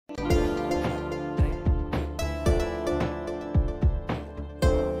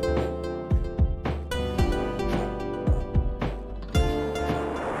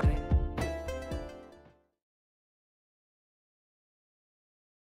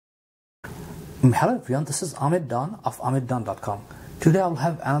Hello everyone, this is Ahmed Dawn of ahmeddawn.com. Today I'll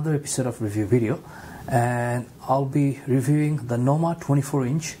have another episode of review video and I'll be reviewing the Noma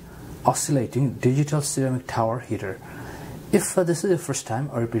 24-inch oscillating digital ceramic tower heater. If this is your first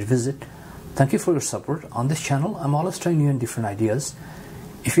time or repeat visit, thank you for your support. On this channel, I'm always trying new and different ideas.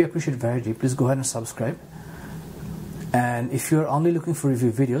 If you appreciate variety, please go ahead and subscribe. And if you're only looking for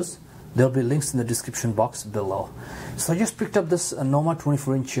review videos, there'll be links in the description box below. So I just picked up this Noma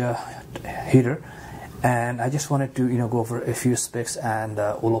 24-inch heater, and I just wanted to go over a few specs, and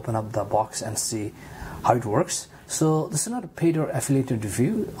we'll open up the box and see how it works. So this is not a paid or affiliated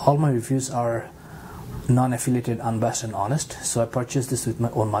review. All my reviews are non-affiliated, unbiased and honest. So I purchased this with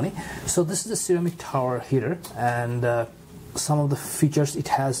my own money. So this is a ceramic tower heater, and some of the features it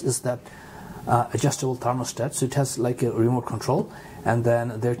has is that adjustable thermostat. So it has like a remote control, and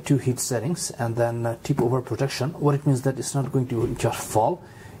then there are two heat settings, and then tip over protection. What it means that it's not going to just fall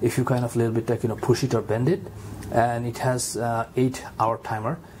if you kind of a little bit like push it or bend it. And it has 8-hour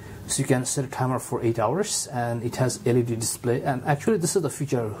timer, so you can set a timer for 8 hours, and it has LED display. And actually this is the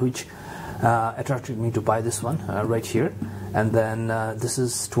feature which attracted me to buy this one right here. And then this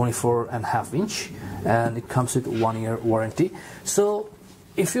is 24.5 inch, and it comes with 1-year warranty. So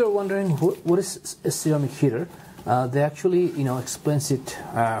if you're wondering what is a ceramic heater, they actually explains it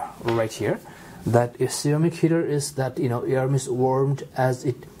right here, that a ceramic heater is that air is warmed as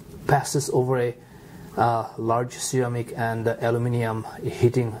it passes over a large ceramic and aluminum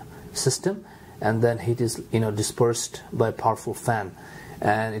heating system, and then heat is dispersed by a powerful fan,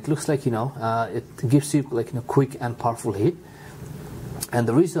 and it looks like it gives you like quick and powerful heat. And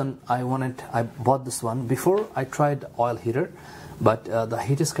the reason I bought this one, before I tried oil heater, but the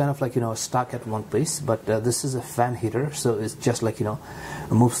heat is kind of like stuck at one place. But this is a fan heater, so it's just like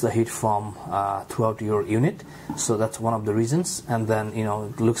moves the heat from throughout your unit. So that's one of the reasons. And then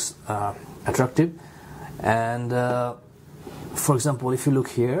it looks attractive. And for example, if you look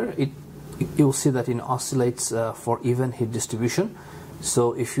here, you'll see that it oscillates for even heat distribution.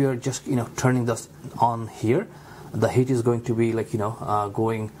 So if you're just turning this on here, the heat is going to be like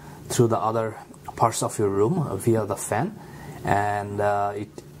going through the other parts of your room via the fan. And it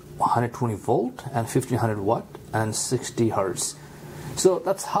 120 volt and 1500 watt and 60 hertz. So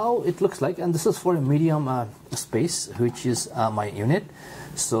that's how it looks like, and this is for a medium space, which is my unit.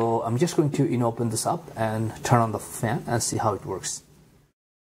 So I'm just going to open this up and turn on the fan and see how it works.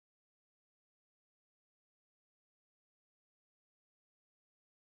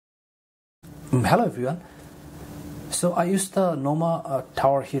 Hello everyone. So I used the Noma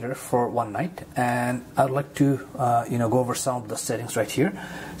tower heater for one night, and I'd like to go over some of the settings right here.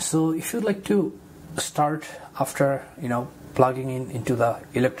 So if you'd like to start after plugging into the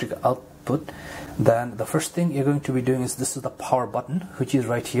electric output, then the first thing you're going to be doing is this is the power button, which is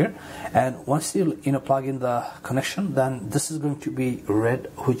right here. And once you plug in the connection, then this is going to be red,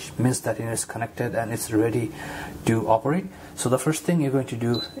 which means that it's connected and it's ready to operate. So the first thing you're going to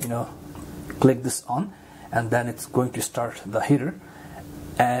do, click this on, and then it's going to start the heater.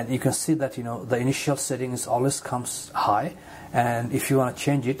 And you can see that the initial settings always comes high, and if you want to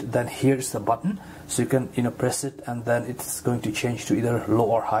change it, then here's the button, so you can press it, and then it's going to change to either low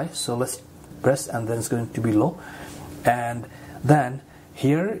or high. So let's press, and then it's going to be low. And then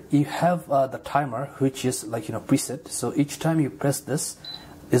here you have the timer, which is like preset. So each time you press this,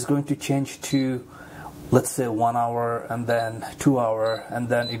 is going to change to, let's say, 1 hour, and then 2 hour, and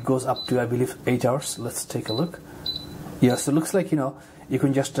then it goes up to, I believe, 8 hours. Let's take a look. Yeah, so it looks like you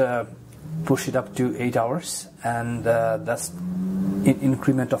can just push it up to 8 hours, and that's in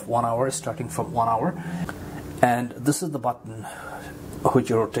increment of 1 hour, starting from 1 hour. And this is the button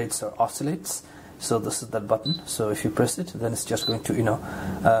which rotates or oscillates. So this is that button. So if you press it, then it's just going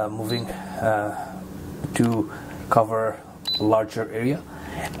to moving to cover larger area.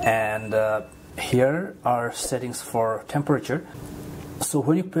 And here are settings for temperature. So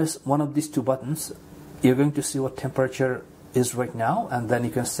when you press one of these two buttons, you're going to see what temperature is right now, and then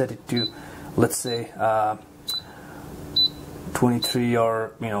you can set it to, let's say, 23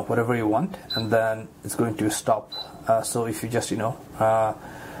 or whatever you want, and then it's going to stop. So if you just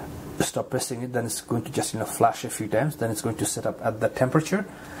stop pressing it, then it's going to just flash a few times, then it's going to set up at the temperature.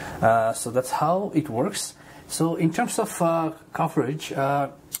 So that's how it works. So in terms of coverage,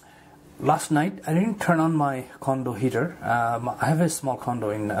 last night I didn't turn on my condo heater. I have a small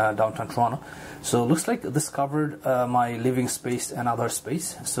condo in downtown Toronto, so it looks like this covered my living space and other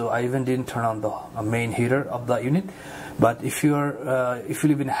space. So I even didn't turn on the main heater of the unit. But if you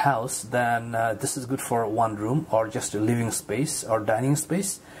live in a house, then this is good for one room or just a living space or dining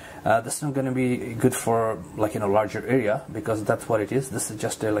space. This is not going to be good for like in a larger area, because that's what it is. This is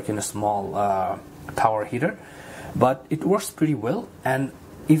just like in a small tower heater, but it works pretty well. And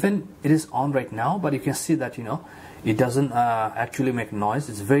even it is on right now, but you can see that it doesn't actually make noise.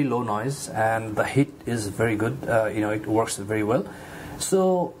 It's very low noise, and the heat is very good. It works very well.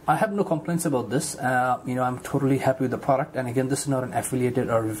 So I have no complaints about this. I'm totally happy with the product. And again, this is not an affiliated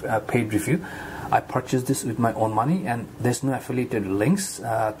or paid review. I purchased this with my own money, and there's no affiliated links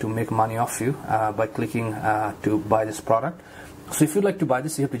to make money off you by clicking to buy this product. So if you'd like to buy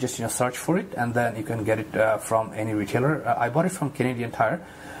this, you have to just search for it, and then you can get it from any retailer. I bought it from Canadian Tire,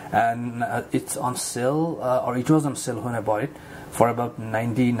 and it's on sale, or it was on sale when I bought it, for about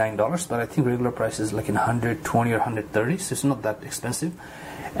 $99, but I think regular price is like in $120 or $130, so it's not that expensive.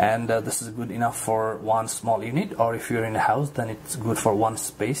 And this is good enough for one small unit, or if you're in a house, then it's good for one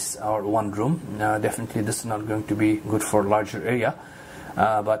space or one room. Definitely this is not going to be good for larger area,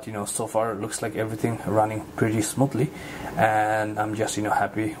 but so far it looks like everything running pretty smoothly, and I'm just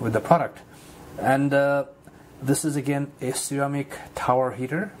happy with the product. And this is again a ceramic tower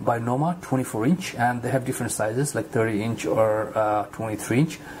heater by Noma, 24-inch, and they have different sizes like 30-inch or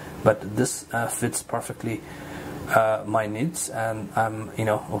 23-inch, but this fits perfectly my needs, and I'm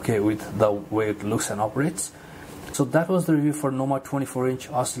okay with the way it looks and operates. So that was the review for Noma 24-inch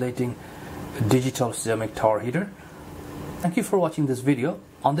oscillating digital ceramic tower heater. Thank you for watching this video.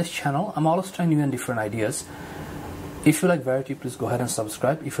 On this channel, I'm always trying new and different ideas. If you like variety, please go ahead and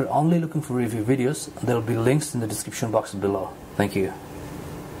subscribe. If you're only looking for review videos, there will be links in the description box below. Thank you.